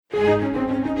The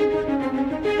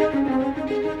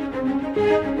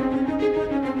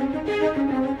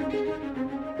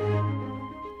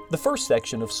first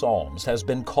section of Psalms has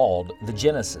been called the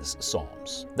Genesis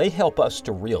Psalms. They help us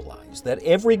to realize that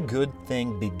every good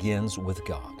thing begins with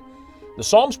God. The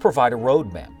Psalms provide a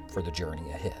roadmap for the journey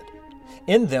ahead.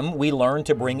 In them, we learn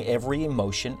to bring every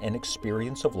emotion and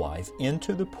experience of life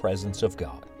into the presence of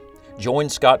God. Join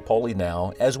Scott Pauley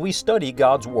now as we study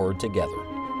God's Word together.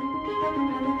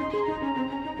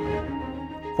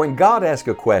 When God asks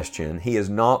a question, He is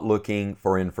not looking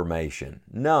for information.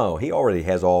 No, He already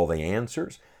has all the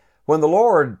answers. When the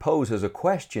Lord poses a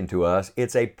question to us,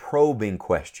 it's a probing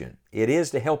question. It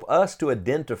is to help us to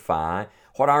identify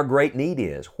what our great need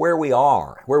is, where we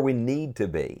are, where we need to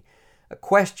be.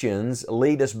 Questions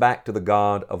lead us back to the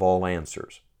God of all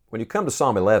answers. When you come to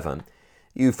Psalm 11,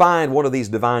 you find one of these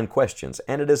divine questions,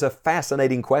 and it is a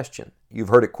fascinating question. You've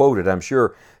heard it quoted, I'm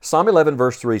sure. Psalm 11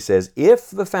 verse 3 says, "If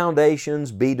the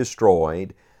foundations be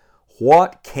destroyed,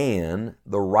 what can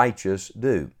the righteous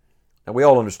do?" Now, we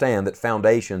all understand that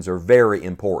foundations are very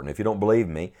important. If you don't believe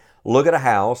me, look at a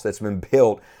house that's been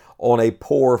built on a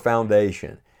poor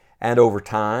foundation. And over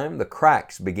time, the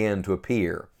cracks begin to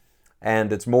appear.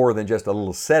 And it's more than just a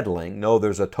little settling. No,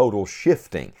 there's a total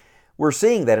shifting. We're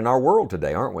seeing that in our world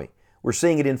today, aren't we? We're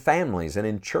seeing it in families and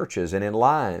in churches and in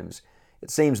lives. It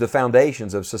seems the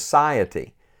foundations of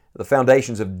society, the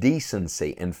foundations of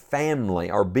decency and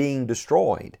family are being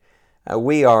destroyed.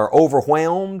 We are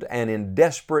overwhelmed and in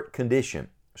desperate condition.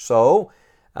 So,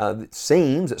 it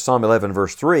seems that Psalm 11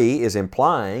 verse 3 is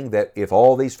implying that if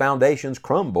all these foundations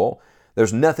crumble,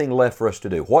 there's nothing left for us to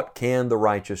do. What can the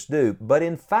righteous do? But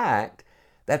in fact,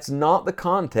 that's not the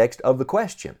context of the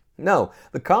question. No,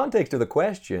 the context of the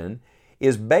question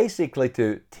is basically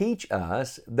to teach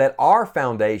us that our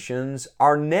foundations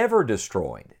are never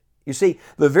destroyed. You see,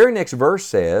 the very next verse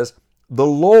says, "The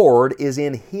Lord is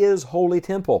in His holy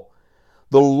temple.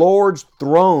 The Lord's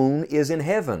throne is in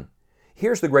heaven."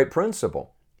 Here's the great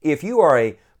principle. If you are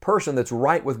a person that's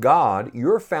right with God,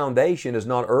 your foundation is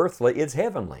not earthly, it's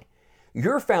heavenly.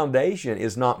 Your foundation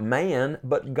is not man,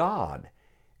 but God.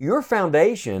 Your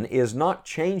foundation is not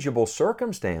changeable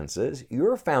circumstances.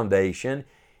 Your foundation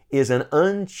is an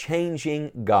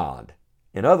unchanging God.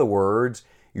 In other words,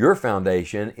 your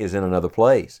foundation is in another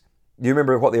place. Do you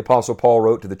remember what the Apostle Paul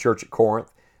wrote to the church at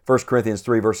Corinth? 1 Corinthians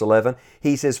 3 verse 11.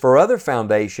 He says, "For other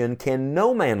foundation can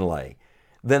no man lay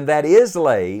than that is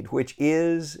laid, which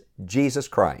is Jesus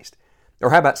Christ." Or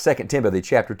how about 2 Timothy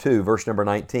chapter 2 verse number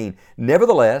 19?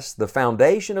 "Nevertheless, the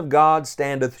foundation of God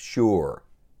standeth sure,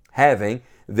 having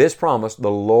this promise,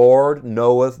 the Lord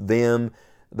knoweth them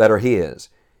that are His."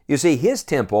 You see, His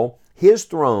temple, His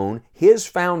throne, His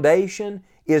foundation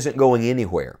isn't going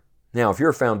anywhere. Now, if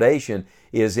your foundation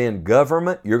is in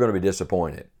government, you're going to be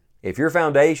disappointed. If your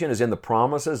foundation is in the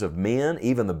promises of men,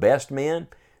 even the best men,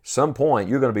 some point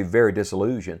you're going to be very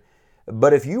disillusioned.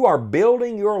 But if you are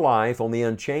building your life on the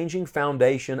unchanging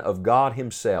foundation of God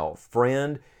Himself,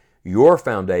 friend, your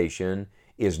foundation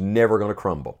is never going to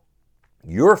crumble.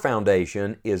 Your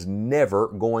foundation is never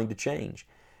going to change.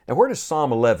 Now, where does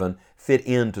Psalm 11 fit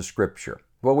into Scripture?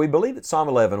 Well, we believe that Psalm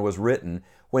 11 was written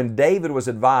when David was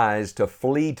advised to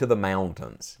flee to the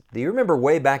mountains. Do you remember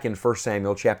way back in 1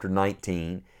 Samuel chapter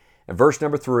 19? In verse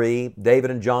number 3,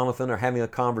 David and Jonathan are having a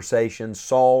conversation.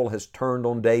 Saul has turned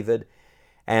on David,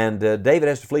 and David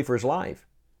has to flee for his life.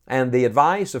 And the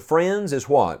advice of friends is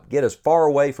what? Get as far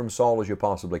away from Saul as you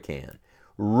possibly can.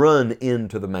 Run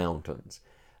into the mountains.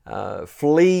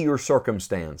 Flee your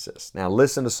circumstances. Now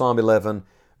listen to Psalm 11,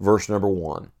 verse number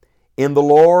 1. "In the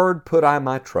Lord put I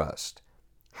my trust.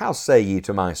 How say ye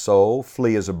to my soul,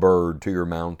 flee as a bird to your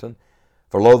mountain?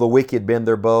 For lo, the wicked bend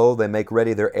their bow, they make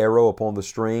ready their arrow upon the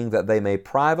string, that they may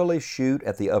privately shoot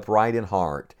at the upright in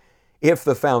heart. If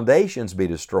the foundations be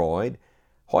destroyed,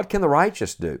 what can the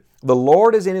righteous do? The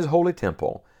Lord is in His holy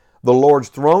temple. The Lord's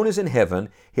throne is in heaven.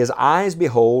 His eyes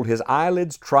behold, His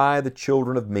eyelids try the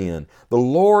children of men. The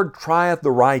Lord trieth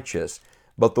the righteous,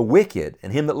 but the wicked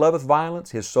and him that loveth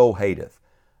violence, His soul hateth.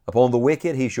 Upon the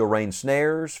wicked He shall rain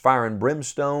snares, fire and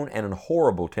brimstone, and an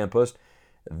horrible tempest.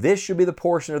 This shall be the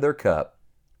portion of their cup.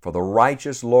 For the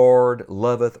righteous Lord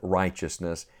loveth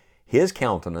righteousness. His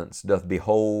countenance doth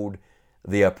behold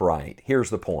the upright." Here's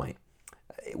the point.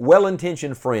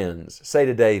 Well-intentioned friends say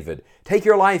to David, "Take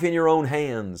your life in your own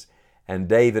hands." And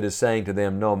David is saying to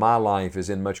them, "No, my life is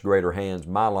in much greater hands.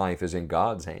 My life is in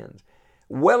God's hands."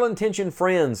 Well-intentioned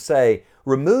friends say,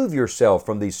 "Remove yourself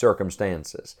from these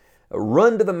circumstances.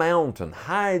 Run to the mountain.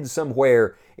 Hide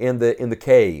somewhere in the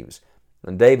caves."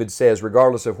 And David says,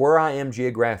 regardless of where I am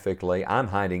geographically, I'm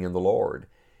hiding in the Lord.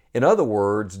 In other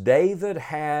words, David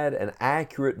had an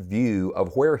accurate view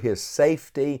of where his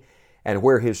safety and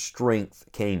where his strength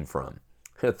came from.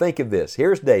 Think of this.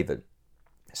 Here's David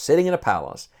sitting in a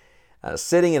palace,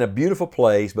 sitting in a beautiful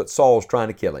place, but Saul's trying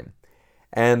to kill him.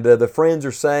 And the friends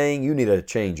are saying, you need a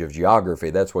change of geography.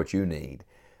 That's what you need.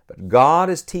 But God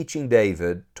is teaching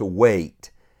David to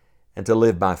wait and to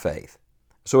live by faith.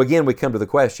 So again, we come to the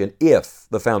question, if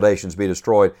the foundations be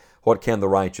destroyed, what can the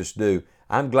righteous do?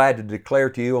 I'm glad to declare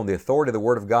to you on the authority of the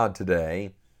Word of God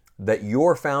today that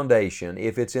your foundation,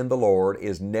 if it's in the Lord,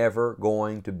 is never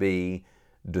going to be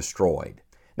destroyed.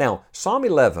 Now, Psalm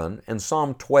 11 and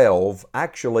Psalm 12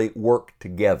 actually work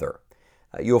together.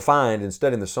 You'll find in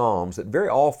studying the Psalms that very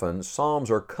often Psalms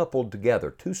are coupled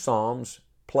together. Two Psalms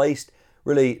placed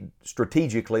really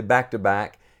strategically back to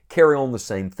back carry on the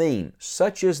same theme.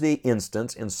 Such is the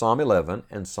instance in Psalm 11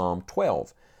 and Psalm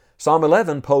 12. Psalm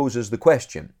 11 poses the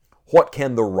question, what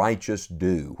can the righteous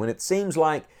do? When it seems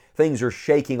like things are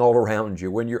shaking all around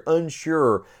you, when you're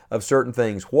unsure of certain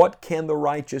things, what can the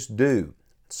righteous do?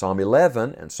 Psalm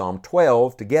 11 and Psalm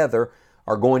 12 together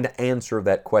are going to answer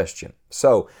that question.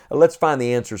 So let's find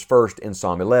the answers first in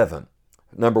Psalm 11.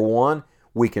 Number one,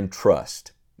 we can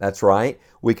trust. That's right.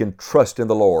 We can trust in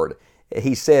the Lord.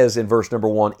 He says in verse number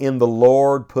 1, in the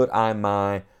Lord put I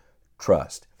my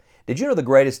trust. Did you know the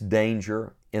greatest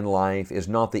danger in life is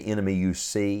not the enemy you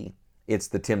see? It's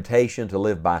the temptation to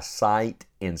live by sight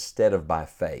instead of by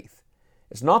faith.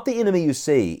 It's not the enemy you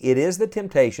see. It is the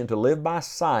temptation to live by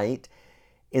sight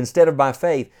instead of by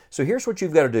faith. So here's what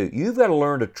you've got to do. You've got to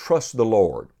learn to trust the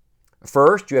Lord.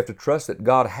 First, you have to trust that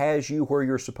God has you where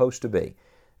you're supposed to be.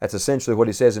 That's essentially what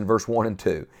he says in verse 1 and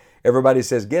 2. Everybody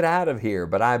says, get out of here,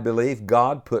 but I believe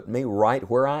God put me right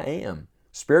where I am.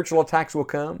 Spiritual attacks will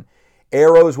come.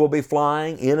 Arrows will be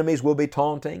flying. Enemies will be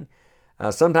taunting.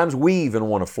 Sometimes we even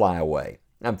want to fly away.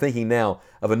 I'm thinking now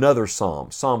of another Psalm,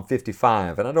 Psalm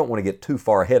 55, and I don't want to get too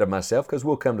far ahead of myself because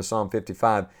we'll come to Psalm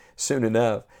 55 soon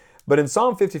enough. But in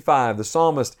Psalm 55, the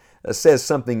psalmist says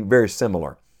something very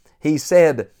similar. He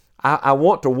said, I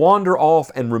want to wander off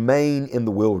and remain in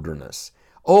the wilderness.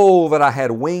 Oh, that I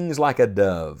had wings like a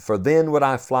dove, for then would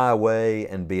I fly away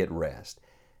and be at rest.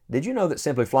 Did you know that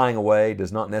simply flying away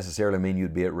does not necessarily mean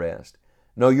you'd be at rest?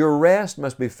 No, your rest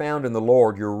must be found in the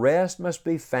Lord. Your rest must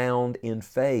be found in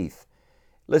faith.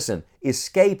 Listen,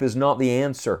 escape is not the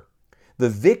answer. The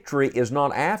victory is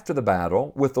not after the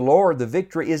battle. With the Lord, the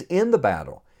victory is in the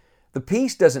battle. The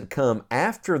peace doesn't come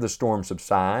after the storm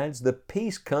subsides. The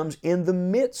peace comes in the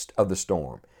midst of the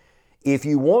storm. If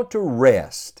you want to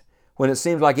rest when it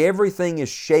seems like everything is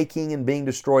shaking and being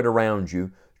destroyed around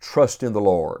you, trust in the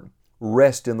Lord.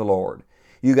 Rest in the Lord.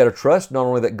 You got to trust not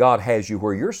only that God has you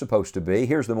where you're supposed to be,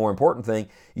 here's the more important thing,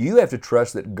 you have to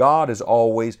trust that God is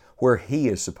always where He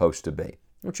is supposed to be.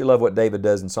 Don't you love what David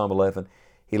does in Psalm 11?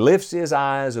 He lifts his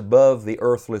eyes above the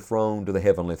earthly throne to the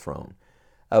heavenly throne,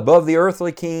 above the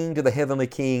earthly king to the heavenly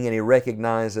king, and he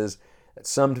recognizes that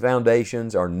some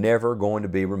foundations are never going to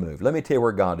be removed. Let me tell you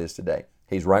where God is today.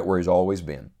 He's right where He's always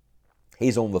been.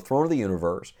 He's on the throne of the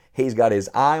universe. He's got His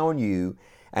eye on you,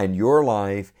 and your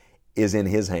life is in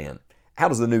His hand. How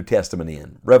does the New Testament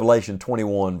end? Revelation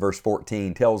 21 verse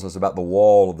 14 tells us about the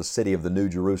wall of the city of the New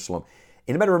Jerusalem.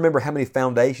 Anybody remember how many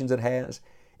foundations it has?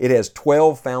 It has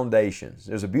 12 foundations.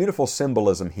 There's a beautiful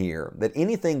symbolism here that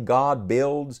anything God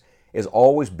builds is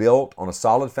always built on a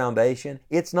solid foundation.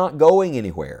 It's not going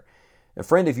anywhere. And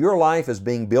friend, if your life is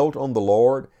being built on the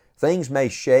Lord, things may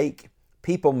shake.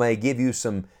 People may give you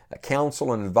some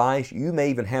counsel and advice. You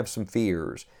may even have some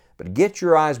fears. But get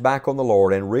your eyes back on the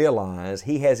Lord and realize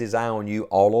He has His eye on you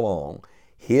all along.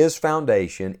 His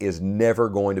foundation is never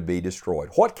going to be destroyed.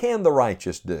 What can the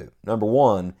righteous do? Number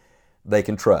one, they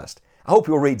can trust. I hope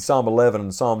you'll read Psalm 11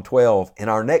 and Psalm 12. In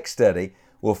our next study,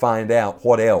 we'll find out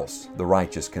what else the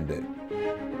righteous can do.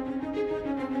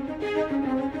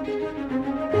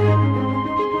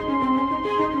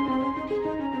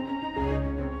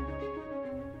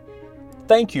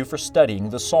 Thank you for studying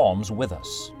the Psalms with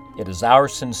us. It is our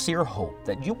sincere hope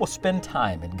that you will spend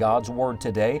time in God's Word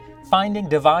today, finding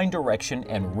divine direction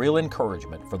and real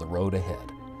encouragement for the road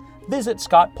ahead. Visit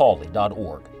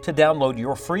scottpauley.org to download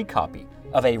your free copy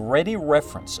of a ready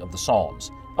reference of the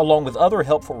Psalms, along with other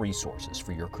helpful resources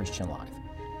for your Christian life.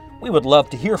 We would love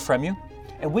to hear from you,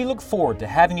 and we look forward to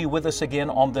having you with us again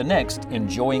on the next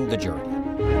Enjoying the Journey.